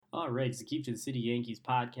All right, it's the Keep to the City Yankees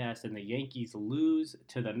podcast, and the Yankees lose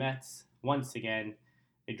to the Mets once again.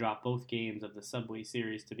 They drop both games of the Subway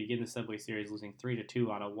Series to begin the Subway Series, losing 3-2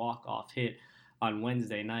 on a walk-off hit on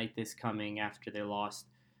Wednesday night. This coming after they lost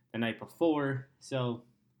the night before. So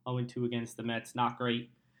 0-2 against the Mets, not great.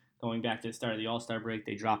 Going back to the start of the All-Star break,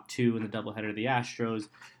 they dropped 2 in the doubleheader of the Astros.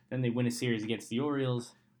 Then they win a series against the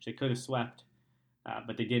Orioles, which they could have swept,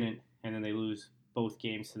 but they didn't. And then they lose both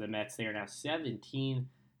games to the Mets. They are now 17-16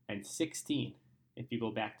 if you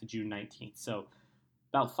go back to June 19th. So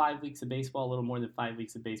about 5 weeks of baseball, a little more than 5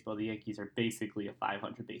 weeks of baseball, the Yankees are basically a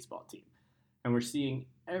 500 baseball team. And we're seeing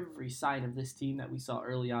every sign of this team that we saw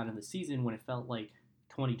early on in the season when it felt like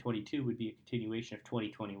 2022 would be a continuation of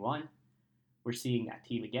 2021. We're seeing that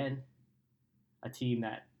team again, a team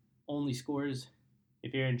that only scores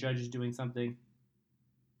if Aaron Judge is doing something,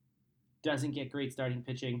 doesn't get great starting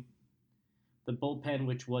pitching. The bullpen,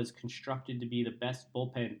 which was constructed to be the best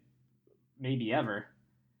bullpen maybe ever,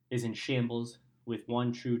 is in shambles with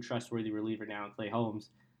one true trustworthy reliever now in Clay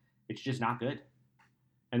Holmes. It's just not good.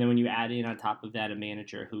 And then when you add in on top of that a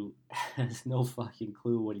manager who has no fucking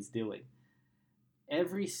clue what he's doing.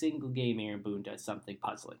 Every single game Aaron Boone does something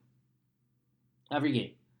puzzling. Every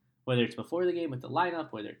game. Whether it's before the game with the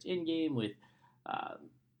lineup, whether it's in-game with,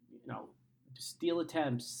 steal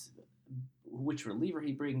attempts, which reliever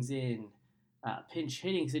he brings in, pinch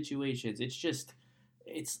hitting situations.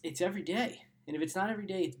 It's every day. And if it's not every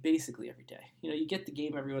day, it's basically every day. You get the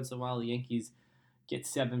game every once in a while. The Yankees get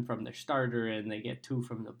 7 from their starter, and they get 2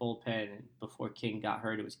 from the bullpen. And before King got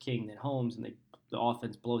hurt, it was King, then Holmes, and the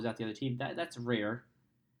offense blows out the other team. That's rare.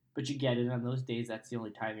 But you get it on those days. That's the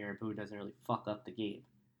only time Aaron Boone doesn't really fuck up the game.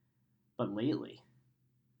 But lately,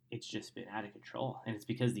 it's just been out of control. And it's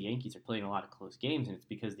because the Yankees are playing a lot of close games, and it's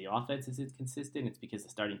because the offense is inconsistent, it's because the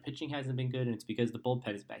starting pitching hasn't been good, and it's because the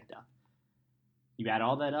bullpen is banged up. You add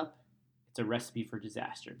all that up, it's a recipe for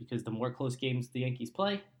disaster, because the more close games the Yankees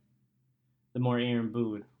play, the more Aaron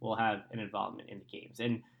Boone will have an involvement in the games.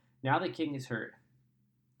 And now that King is hurt,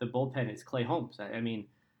 the bullpen is Clay Holmes. I mean,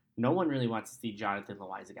 no one really wants to see Jonathan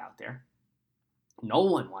Loáisiga out there. No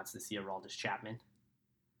one wants to see Aroldis Chapman.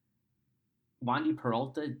 Wandy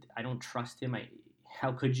Peralta, I don't trust him.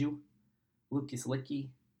 How could you? Lucas Licky.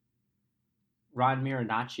 Ron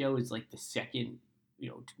Marinaccio is like the second,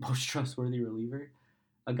 most trustworthy reliever.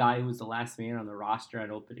 A guy who was the last man on the roster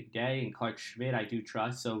on opening day. And Clark Schmidt, I do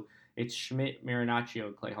trust. So it's Schmidt, Marinaccio,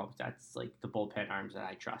 and Clay Holmes. That's like the bullpen arms that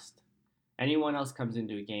I trust. Anyone else comes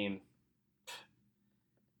into a game,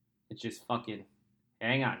 it's just fucking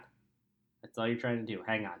hang on. That's all you're trying to do.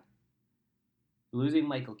 Hang on. Losing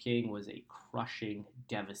Michael King was a crushing,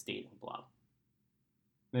 devastating blow.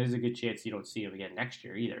 There's a good chance you don't see him again next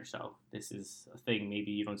year either, so this is a thing.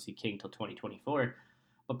 Maybe you don't see King till 2024.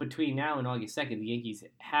 But between now and August 2nd, the Yankees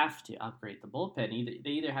have to upgrade the bullpen. They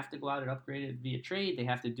either have to go out and upgrade it via trade, they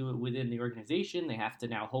have to do it within the organization, they have to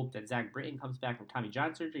now hope that Zach Britton comes back from Tommy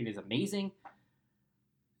John surgery and is amazing.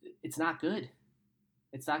 It's not good.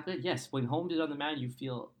 It's not good. Yes, when Holmes is on the mound, you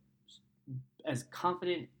feel as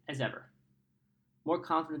confident as ever. More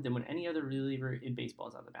confident than when any other reliever in baseball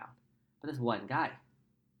is on the mound. But that's one guy.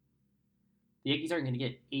 The Yankees aren't going to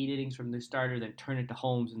get 8 innings from their starter, then turn it to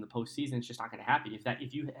Holmes in the postseason. It's just not going to happen.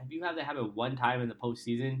 If you have that happen one time in the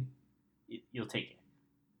postseason, you'll take it.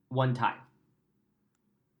 One time.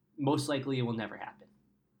 Most likely it will never happen.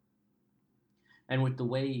 And with the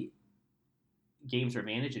way games are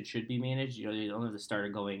managed and should be managed, you don't have the starter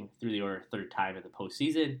going through the order 3rd time in the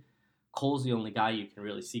postseason. Cole's the only guy you can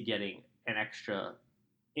really see getting an extra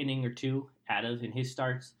inning or 2 out of in his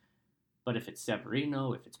starts. But if it's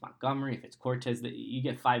Severino, if it's Montgomery, if it's Cortez, you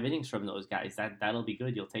get 5 innings from those guys. That'll be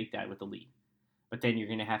good. You'll take that with the lead. But then you're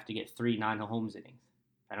going to have to get 3 non-Holmes innings.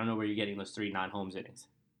 I don't know where you're getting those 3 non-Holmes innings.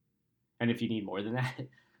 And if you need more than that,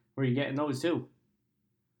 where are you getting those too?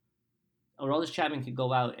 Aroldis Chapman could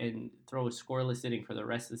go out and throw a scoreless inning for the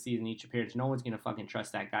rest of the season each appearance. No one's going to fucking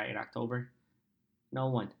trust that guy in October. No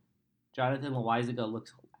one. Jonathan Loáisiga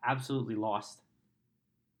looks absolutely lost.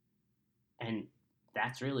 And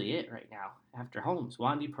that's really it right now after Holmes.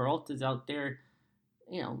 Wandy Peralta's out there.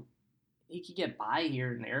 He could get by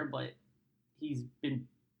here and there, but he's been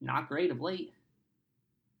not great of late.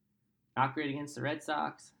 Not great against the Red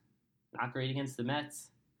Sox. Not great against the Mets.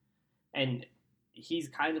 And he's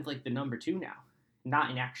kind of like the number 2 now. Not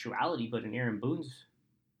in actuality, but in Aaron Boone's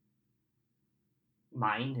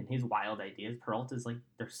mind and his wild ideas, Peralta's like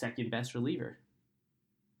their second best reliever.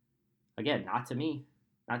 Again, not to me.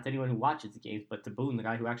 Not to anyone who watches the games, but to Boone, the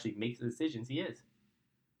guy who actually makes the decisions, he is.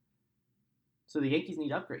 So the Yankees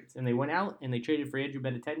need upgrades. And they went out and they traded for Andrew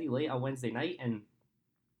Benintendi late on Wednesday night, and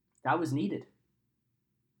that was needed.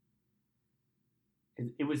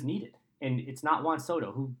 It was needed. And it's not Juan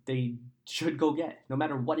Soto, who they should go get, no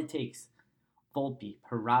matter what it takes. Volpe,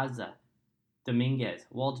 Peraza, Dominguez,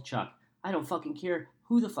 Waldichuk. I don't fucking care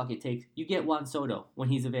who the fuck it takes. You get Juan Soto when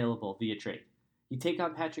he's available via trade. You take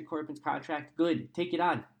on Patrick Corbin's contract, good. Take it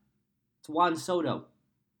on. It's Juan Soto.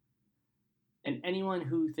 And anyone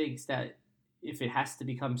who thinks that if it has to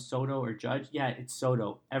become Soto or Judge, yeah, it's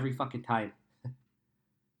Soto every fucking time.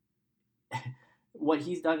 What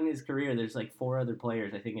he's done in his career, there's like 4 other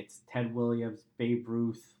players. I think it's Ted Williams, Babe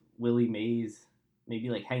Ruth, Willie Mays,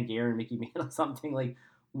 maybe like Hank Aaron, Mickey Mantle, something like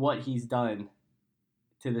what he's done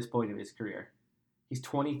to this point of his career. He's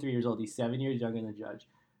 23 years old. He's 7 years younger than Judge.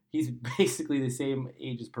 He's basically the same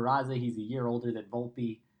age as Peraza. He's a year older than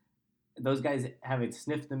Volpe. Those guys haven't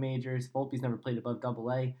sniffed the majors. Volpe's never played above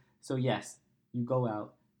AA. So yes, you go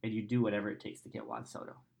out and you do whatever it takes to get Juan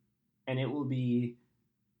Soto. And it will be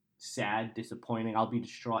sad, disappointing. I'll be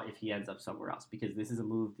distraught if he ends up somewhere else because this is a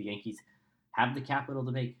move the Yankees have the capital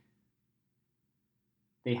to make.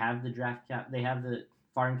 They have the draft cap. They have the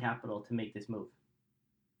farm capital to make this move.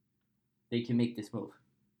 They can make this move.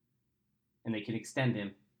 And they can extend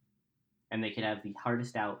him. And they can have the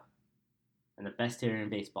hardest out and the best hitter in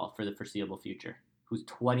baseball for the foreseeable future, who's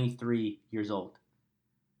 23 years old,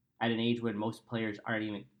 at an age when most players aren't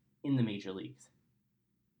even in the major leagues.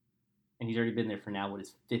 And he's already been there for now,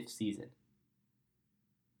 his 5th season.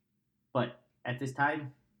 But at this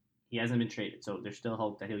time, he hasn't been traded, so there's still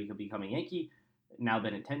hope that he could become a Yankee. Now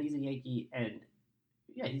Benintendi's a Yankee, and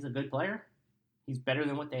yeah, he's a good player. He's better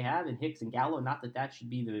than what they have in Hicks and Gallo. Not that that should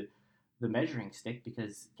be the measuring stick,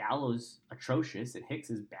 because Gallo's atrocious and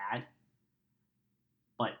Hicks is bad.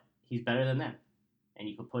 But he's better than them. And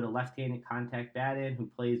you could put a left-handed contact bat in who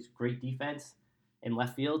plays great defense in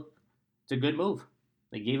left field. It's a good move.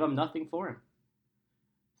 They gave him nothing for him.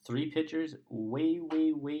 3 pitchers, way,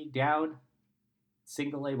 way, way down,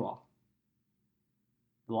 single A ball.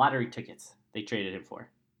 The lottery tickets they traded him for.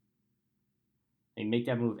 They make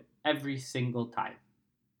that move every single time.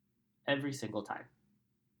 Every single time.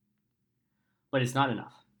 But it's not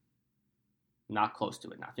enough. Not close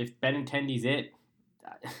to enough. If Benintendi's it,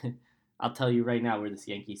 I'll tell you right now where this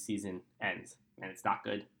Yankees season ends. And it's not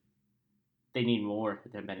good. They need more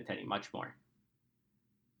than Benintendi, much more.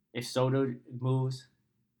 If Soto moves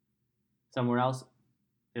somewhere else,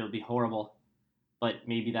 it'll be horrible. But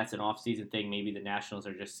maybe that's an off-season thing. Maybe the Nationals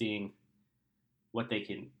are just seeing what they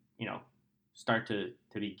can, start to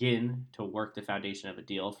begin to work the foundation of a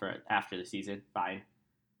deal for after the season. Fine.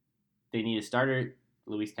 They need a starter.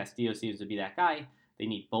 Luis Castillo seems to be that guy. They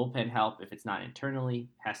need bullpen help. If it's not internally,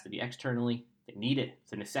 it has to be externally. They need it.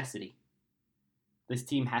 It's a necessity. This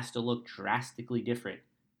team has to look drastically different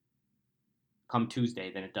come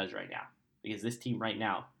Tuesday than it does right now. Because this team right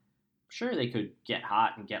now, sure, they could get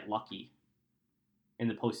hot and get lucky in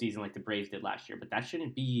the postseason like the Braves did last year, but that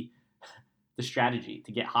shouldn't be the strategy,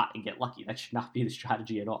 to get hot and get lucky. That should not be the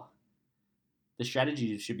strategy at all. The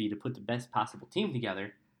strategy should be to put the best possible team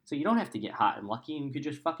together so you don't have to get hot and lucky and you could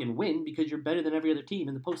just fucking win because you're better than every other team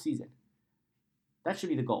in the postseason. That should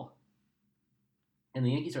be the goal. And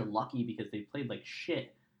the Yankees are lucky because they played like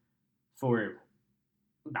shit for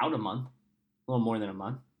about a month, a little more than a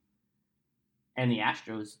month. And the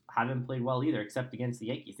Astros haven't played well either, except against the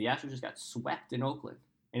Yankees. The Astros just got swept in Oakland.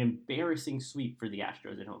 An embarrassing sweep for the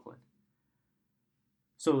Astros in Oakland.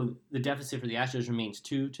 So the deficit for the Astros remains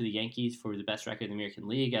 2 to the Yankees for the best record in the American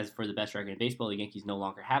League. As for the best record in baseball, the Yankees no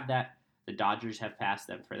longer have that. The Dodgers have passed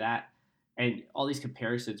them for that. And all these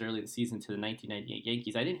comparisons early in the season to the 1998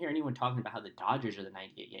 Yankees, I didn't hear anyone talking about how the Dodgers are the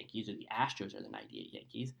 98 Yankees or the Astros are the 98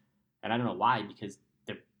 Yankees. And I don't know why, because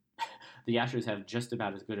the Astros have just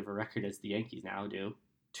about as good of a record as the Yankees now do,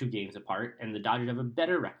 2 games apart, and the Dodgers have a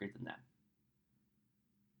better record than them.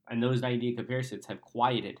 And those 98 comparisons have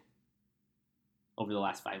quieted over the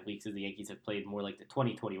last 5 weeks as the Yankees have played more like the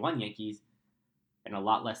 2021 Yankees and a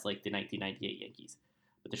lot less like the 1998 Yankees.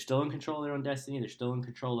 But they're still in control of their own destiny. They're still in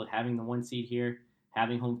control of having the 1 seed here,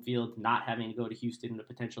 having home field, not having to go to Houston in a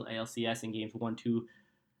potential ALCS in games 1, 2,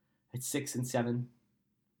 6, and 7,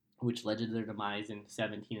 which led to their demise in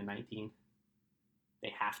 17 and 19.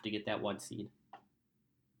 They have to get that 1 seed.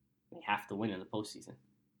 They have to win in the postseason.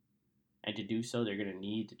 And to do so, they're going to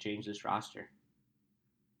need to change this roster,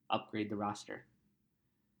 upgrade the roster.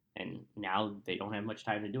 And now they don't have much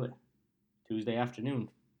time to do it. Tuesday afternoon,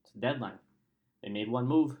 it's the deadline. They made 1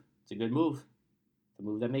 move. It's a good move. It's a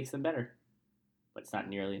move that makes them better. But it's not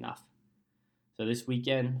nearly enough. So this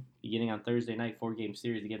weekend, beginning on Thursday night, 4-game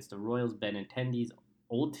series against the Royals, Benintendi's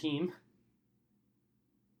old team.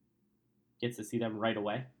 Gets to see them right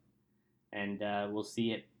away. And we'll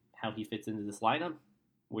see how he fits into this lineup.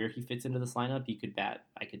 where he fits into this lineup. He could bat.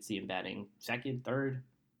 I could see him batting second, third,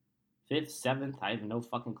 fifth, seventh. I have no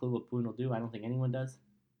fucking clue what Boone will do. I don't think anyone does.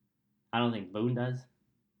 I don't think Boone does,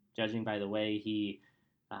 judging by the way he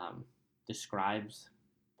describes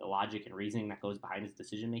the logic and reasoning that goes behind his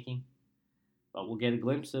decision making. But we'll get a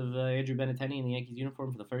glimpse of Andrew Benintendi in the Yankees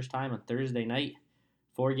uniform for the first time on Thursday night.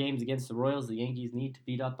 4 games against the Royals. The Yankees need to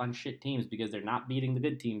beat up on shit teams because they're not beating the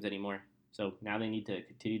good teams anymore. So now they need to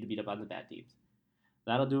continue to beat up on the bad teams.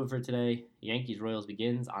 That'll do it for today. Yankees-Royals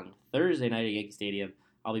begins on Thursday night at Yankee Stadium.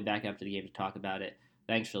 I'll be back after the game to talk about it.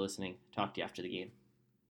 Thanks for listening. Talk to you after the game.